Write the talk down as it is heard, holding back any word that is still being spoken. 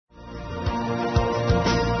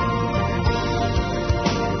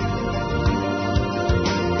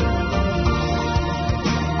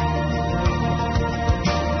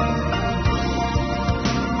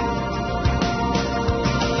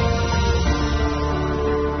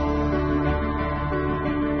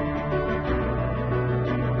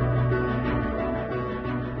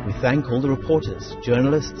thank all the reporters,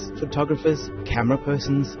 journalists, photographers, camera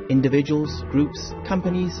persons, individuals, groups,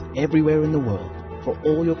 companies everywhere in the world for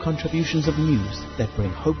all your contributions of news that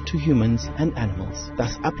bring hope to humans and animals,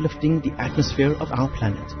 thus uplifting the atmosphere of our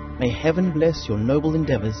planet. May heaven bless your noble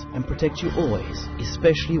endeavors and protect you always,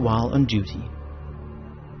 especially while on duty.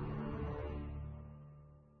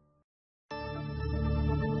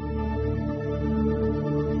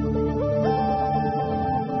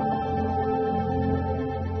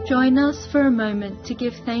 Join us for a moment to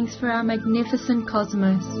give thanks for our magnificent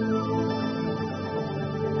cosmos.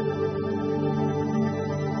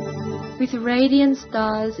 With radiant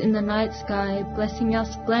stars in the night sky blessing our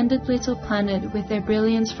splendid little planet with their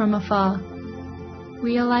brilliance from afar,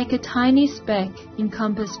 we are like a tiny speck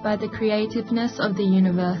encompassed by the creativeness of the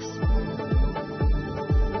universe.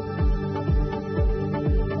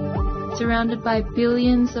 Surrounded by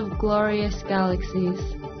billions of glorious galaxies,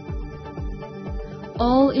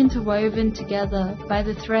 all interwoven together by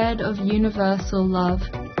the thread of universal love.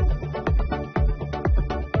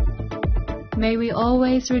 May we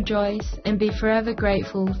always rejoice and be forever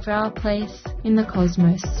grateful for our place in the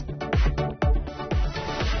cosmos.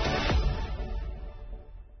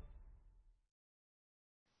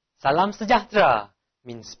 Salam Sejahtera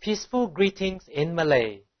means peaceful greetings in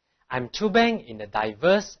Malay. I'm Tubeng in the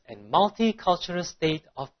diverse and multicultural state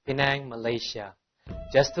of Penang, Malaysia.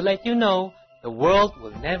 Just to let you know, the world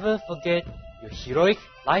will never forget your heroic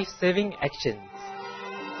life-saving actions.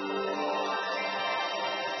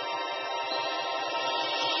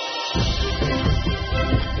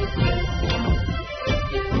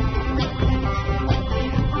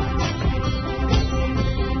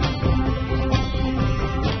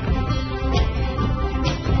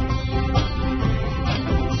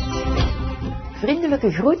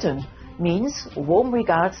 Vriendelijke groeten means warm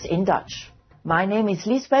regards in Dutch. My name is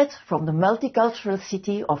Lisbeth from the multicultural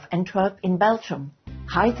city of Antwerp in Belgium.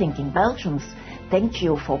 High-thinking Belgians, thank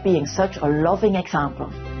you for being such a loving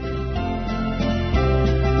example.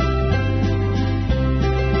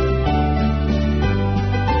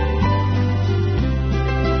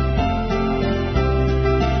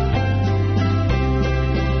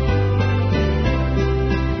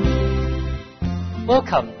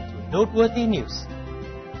 Welcome to Noteworthy News,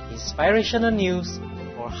 inspirational news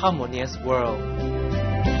for a harmonious world.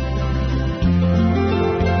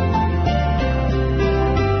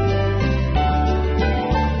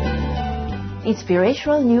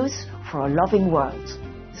 Inspirational news for a loving world.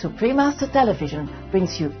 Supreme Master Television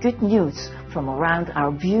brings you good news from around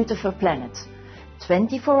our beautiful planet.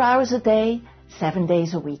 24 hours a day, 7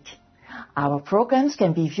 days a week. Our programs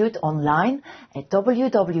can be viewed online at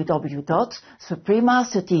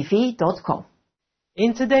www.suprememastertv.com.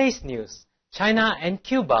 In today's news, China and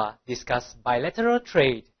Cuba discuss bilateral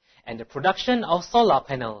trade and the production of solar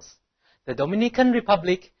panels. The Dominican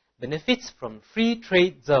Republic benefits from free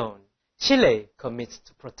trade zone. Chile commits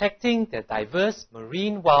to protecting the diverse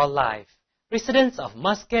marine wildlife. Residents of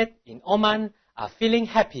Muscat in Oman are feeling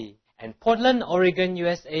happy, and Portland, Oregon,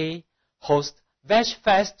 USA hosts Veg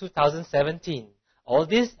Fest 2017. All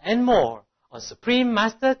this and more on Supreme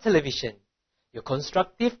Master Television, your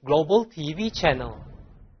constructive global TV channel.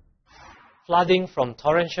 Flooding from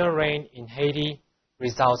torrential rain in Haiti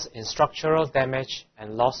results in structural damage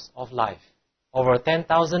and loss of life. Over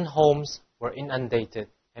 10,000 homes were inundated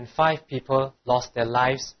and 5 people lost their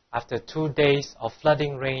lives after 2 days of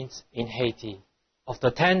flooding rains in Haiti. Of the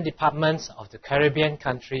 10 departments of the Caribbean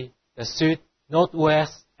country, the Sud,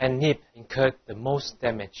 Northwest, and NIP incurred the most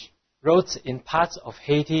damage. Roads in parts of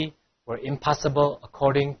Haiti were impassable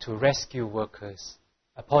according to rescue workers.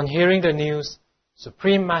 Upon hearing the news,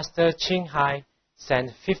 Supreme Master Ching Hai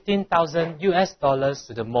sent $15,000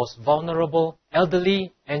 to the most vulnerable,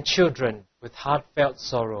 elderly, and children with heartfelt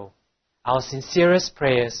sorrow. Our sincerest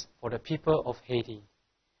prayers for the people of Haiti.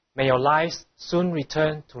 May your lives soon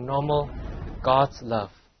return to normal with God's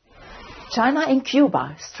love. China and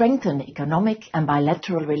Cuba strengthen economic and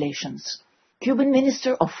bilateral relations. Cuban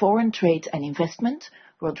Minister of Foreign Trade and Investment,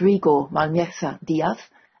 Rodrigo Malmerza Diaz,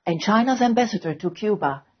 and China's ambassador to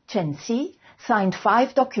Cuba, Chen Xi, signed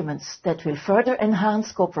 5 documents that will further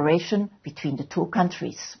enhance cooperation between the two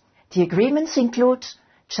countries. The agreements include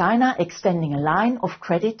China extending a line of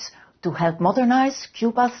credit to help modernize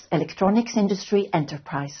Cuba's electronics industry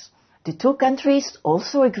enterprise. The two countries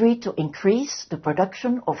also agreed to increase the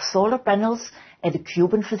production of solar panels at a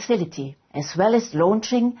Cuban facility, as well as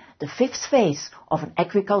launching the 5th phase of an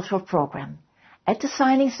agricultural program. At the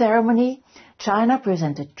signing ceremony, China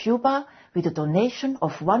presented Cuba with a donation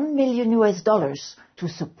of $1 million to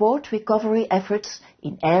support recovery efforts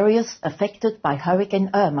in areas affected by Hurricane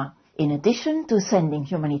Irma, In addition to sending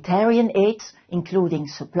humanitarian aid, including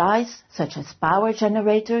supplies such as power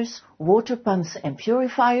generators, water pumps and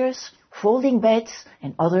purifiers, folding beds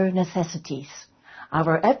and other necessities.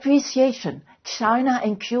 Our appreciation, China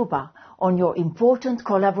and Cuba, on your important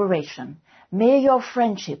collaboration. May your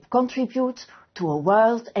friendship contribute to a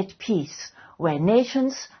world at peace, where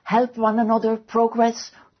nations help one another progress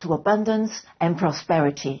to abundance and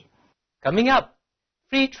prosperity. Coming up,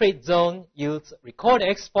 Free Trade Zone yields record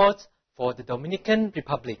exports for the Dominican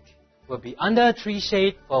Republic. We'll be under a tree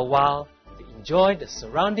shade for a while to enjoy the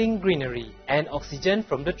surrounding greenery and oxygen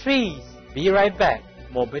from the trees. Be right back.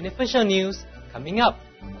 More beneficial news coming up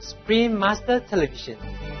on Supreme Master Television.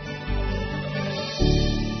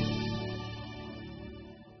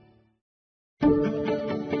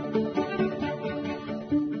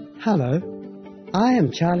 Hello, I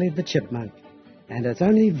am Charlie the Chipmunk, and it's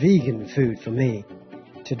only vegan food for me.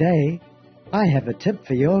 Today, I have a tip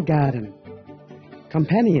for your garden.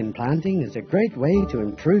 Companion planting is a great way to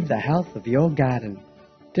improve the health of your garden.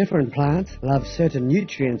 Different plants love certain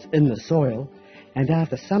nutrients in the soil, and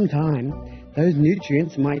after some time, those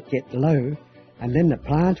nutrients might get low, and then the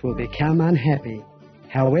plant will become unhappy.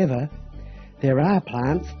 However, there are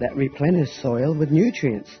plants that replenish soil with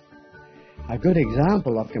nutrients. A good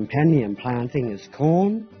example of companion planting is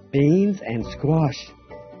corn, beans and squash.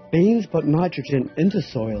 Beans put nitrogen into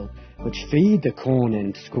soil, which feed the corn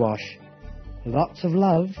and squash. Lots of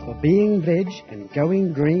love for being veg and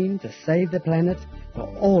going green to save the planet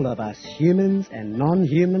for all of us, humans and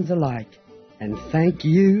non-humans alike. And thank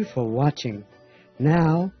you for watching.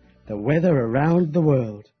 Now, the weather around the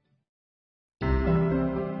world.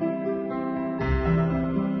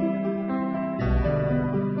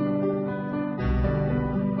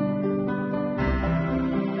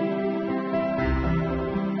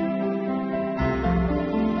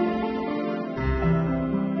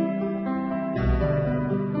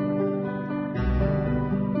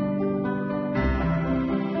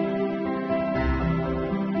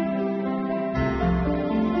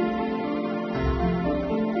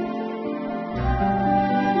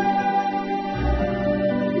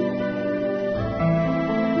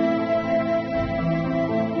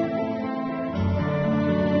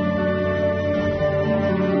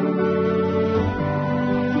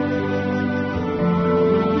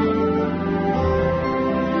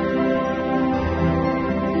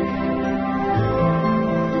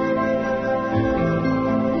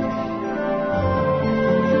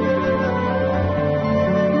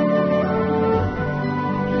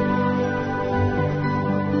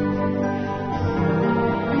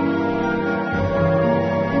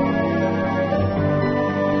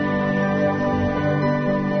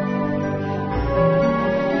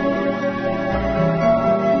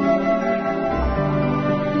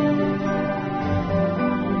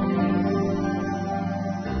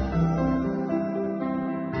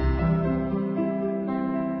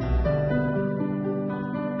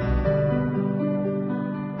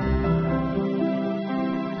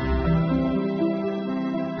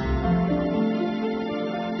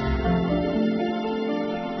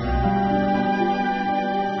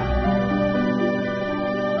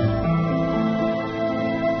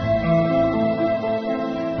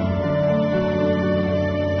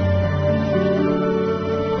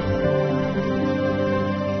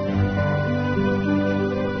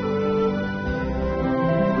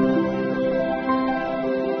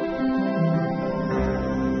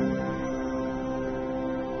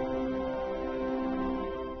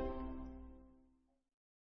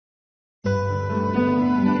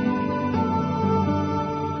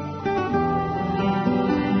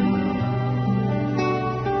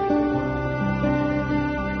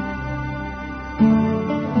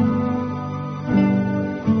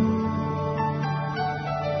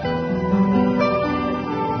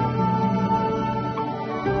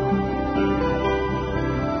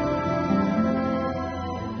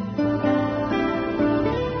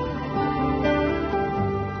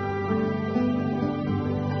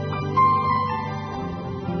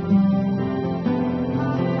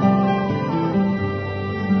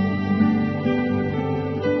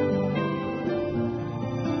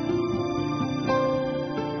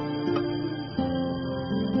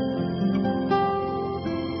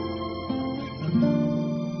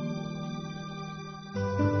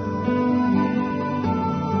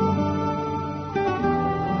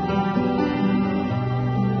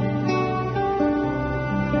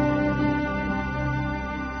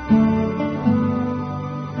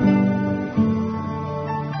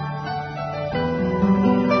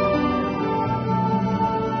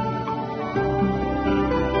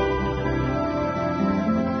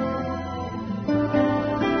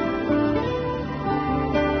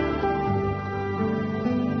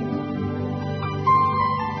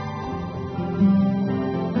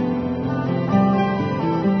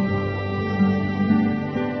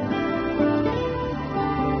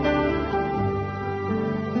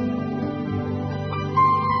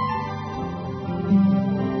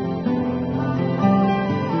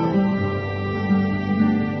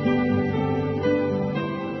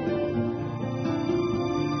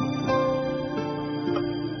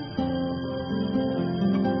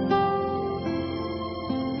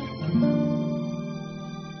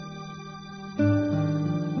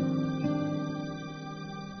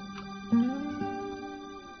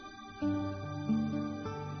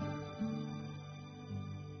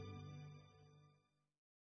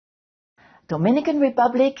 Dominican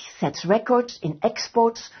Republic sets records in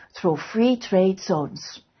exports through free trade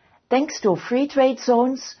zones. Thanks to free trade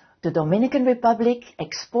zones, the Dominican Republic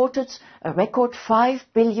exported a record $5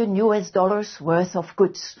 billion worth of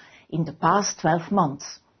goods in the past 12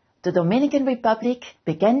 months. The Dominican Republic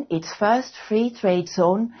began its first free trade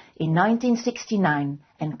zone in 1969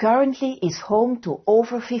 and currently is home to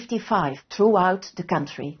over 55 throughout the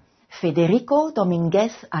country. Federico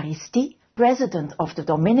Dominguez Aristi, president of the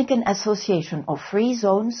Dominican Association of Free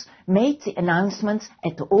Zones, made the announcement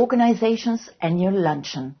at the organization's annual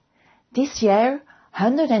luncheon. This year,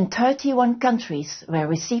 131 countries were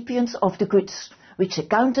recipients of the goods, which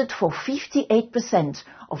accounted for 58%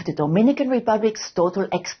 of the Dominican Republic's total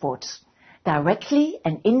exports. Directly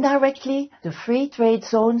and indirectly, the free trade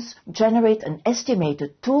zones generate an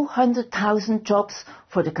estimated 200,000 jobs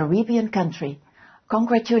for the Caribbean country.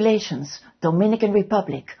 Congratulations, Dominican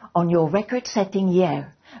Republic, on your record-setting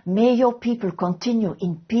year. May your people continue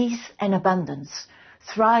in peace and abundance,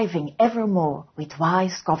 thriving evermore with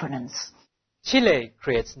wise governance. Chile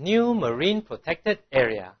creates new marine protected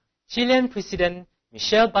area. Chilean President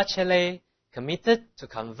Michelle Bachelet committed to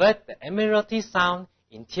convert the Admiralty Sound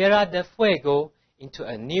in Tierra del Fuego into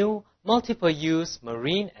a new multiple-use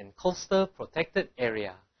marine and coastal protected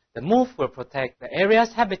area. The move will protect the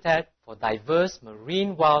area's habitat for diverse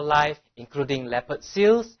marine wildlife, including leopard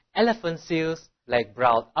seals, elephant seals,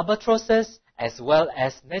 black-browed albatrosses, as well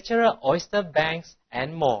as natural oyster banks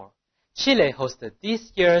and more. Chile hosted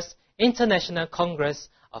this year's International Congress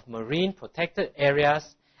of Marine Protected Areas,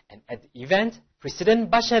 and at the event,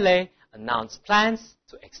 President Bachelet announced plans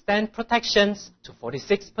to extend protections to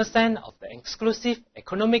 46% of the exclusive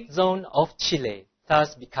economic zone of Chile,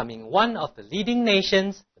 thus becoming one of the leading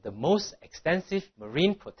nations with the most extensive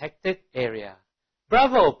marine protected area.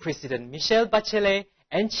 Bravo, President Michelle Bachelet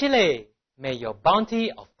and Chile! May your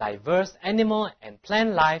bounty of diverse animal and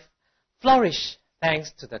plant life flourish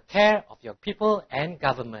thanks to the care of your people and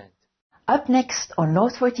government. Up next on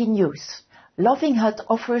Noteworthy News, Loving Hut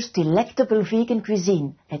offers delectable vegan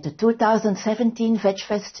cuisine at the 2017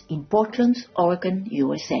 VegFest in Portland, Oregon,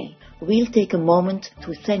 USA. We'll take a moment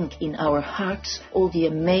to thank in our hearts all the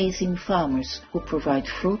amazing farmers who provide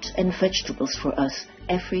fruit and vegetables for us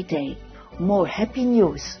every day. More happy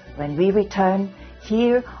news when we return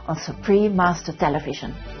here on Supreme Master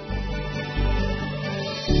Television.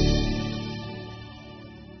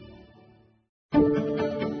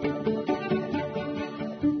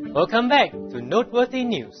 Welcome back to Noteworthy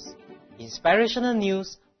News, inspirational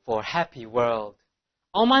news for a happy world.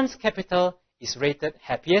 Oman's capital is rated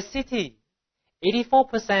happiest city.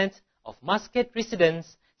 84% of Muscat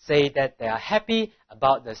residents say that they are happy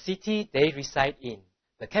about the city they reside in.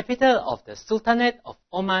 The capital of the Sultanate of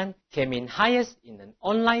Oman came in highest in an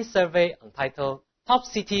online survey entitled Top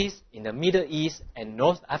Cities in the Middle East and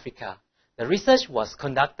North Africa. The research was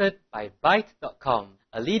conducted by Byte.com,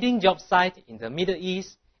 a leading job site in the Middle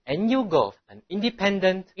East, and YouGov, an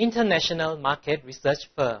independent international market research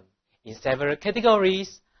firm. In several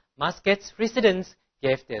categories, Muscat's residents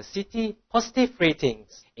gave their city positive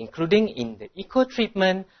ratings, including in the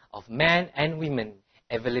eco-treatment of men and women,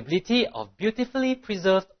 availability of beautifully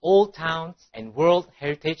preserved old towns and World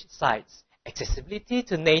Heritage sites, accessibility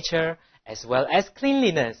to nature, as well as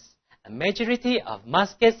cleanliness. A majority of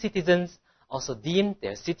Muscat citizens also deemed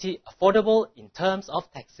their city affordable in terms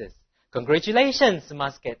of taxes. Congratulations,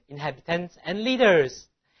 Muscat inhabitants and leaders!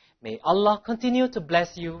 May Allah continue to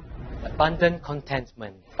bless you with abundant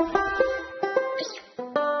contentment.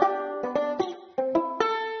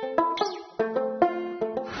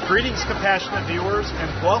 Greetings, compassionate viewers,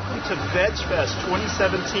 and welcome to VegFest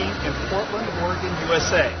 2017 in Portland, Oregon,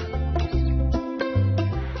 USA.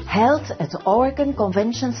 Held at the Oregon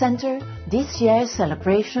Convention Center, this year's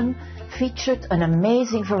celebration featured an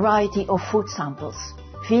amazing variety of food samples,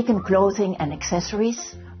 vegan clothing and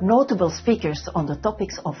accessories, notable speakers on the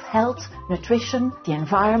topics of health, nutrition, the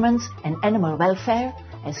environment and animal welfare,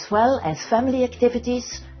 as well as family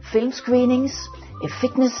activities, film screenings, a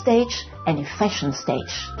fitness stage and a fashion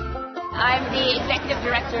stage. I'm the executive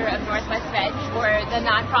director of Northwest Veg, or the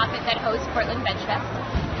nonprofit that hosts Portland Veg Fest.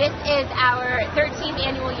 This is our 13th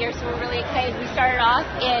annual year, so we're really excited. We started off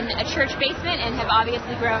in a church basement and have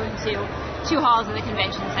obviously grown to 2 halls in the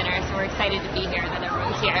convention center, so we're excited to be here and that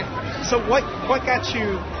everyone's here. So what got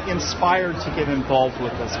you inspired to get involved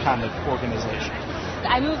with this kind of organization?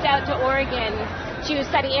 I moved out to Oregon to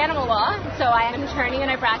study animal law, so I am an attorney and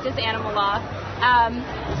I practice animal law.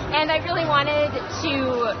 And I really wanted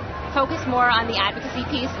to focus more on the advocacy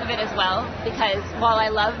piece of it as well, because while I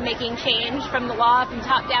love making change from the law, from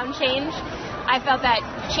top-down change, I felt that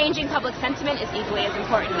changing public sentiment is equally as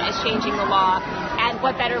important as changing the law, and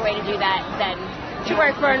what better way to do that than to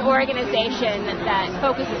work for an organization that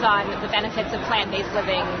focuses on the benefits of plant-based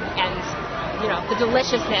living and, the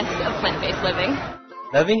deliciousness of plant-based living.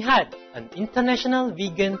 Loving Hut, an international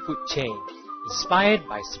vegan food chain inspired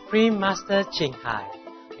by Supreme Master Ching Hai,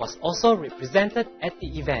 was also represented at the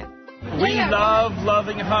event. We love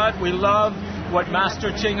Loving Hut. We love what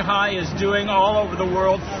Master Ching Hai is doing all over the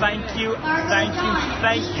world. Thank you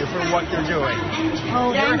for what you're doing.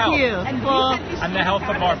 Oh, Your thank health you. and the health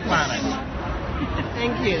of our planet.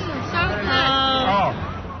 Thank you.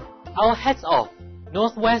 Our hats off,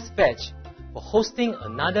 Northwest Veg, for hosting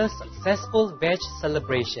another successful veg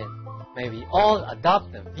celebration. May we all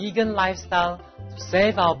adopt the vegan lifestyle to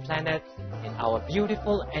save our planet and our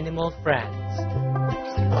beautiful animal friends.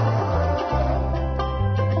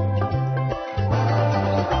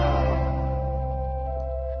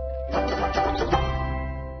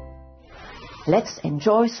 Let's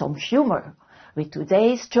enjoy some humor with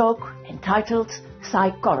today's joke entitled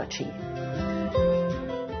Psychology.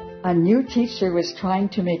 A new teacher was trying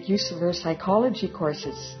to make use of her psychology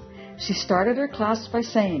courses. She started her class by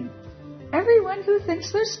saying, "Everyone who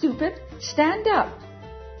thinks they're stupid, stand up."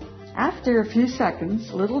 After a few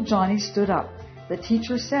seconds, little Johnny stood up. The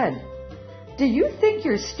teacher said, "Do you think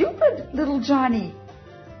you're stupid, little Johnny?"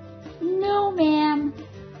 "No, ma'am,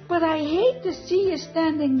 but I hate to see you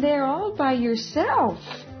standing there all by yourself."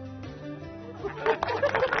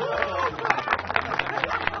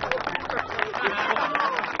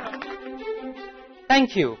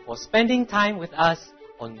 Thank you for spending time with us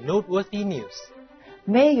on Noteworthy News.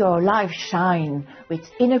 May your life shine with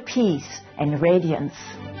inner peace and radiance.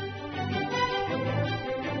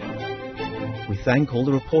 We thank all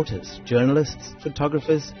the reporters, journalists,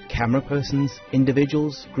 photographers, camera persons,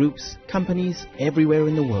 individuals, groups, companies everywhere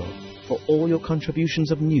in the world for all your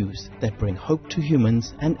contributions of news that bring hope to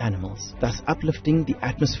humans and animals, thus uplifting the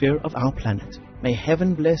atmosphere of our planet. May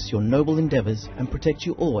heaven bless your noble endeavors and protect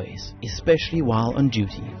you always, especially while on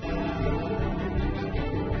duty.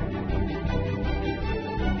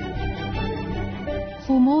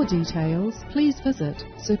 For more details, please visit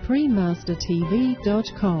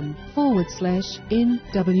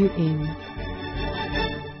suprememastertv.com/NWN.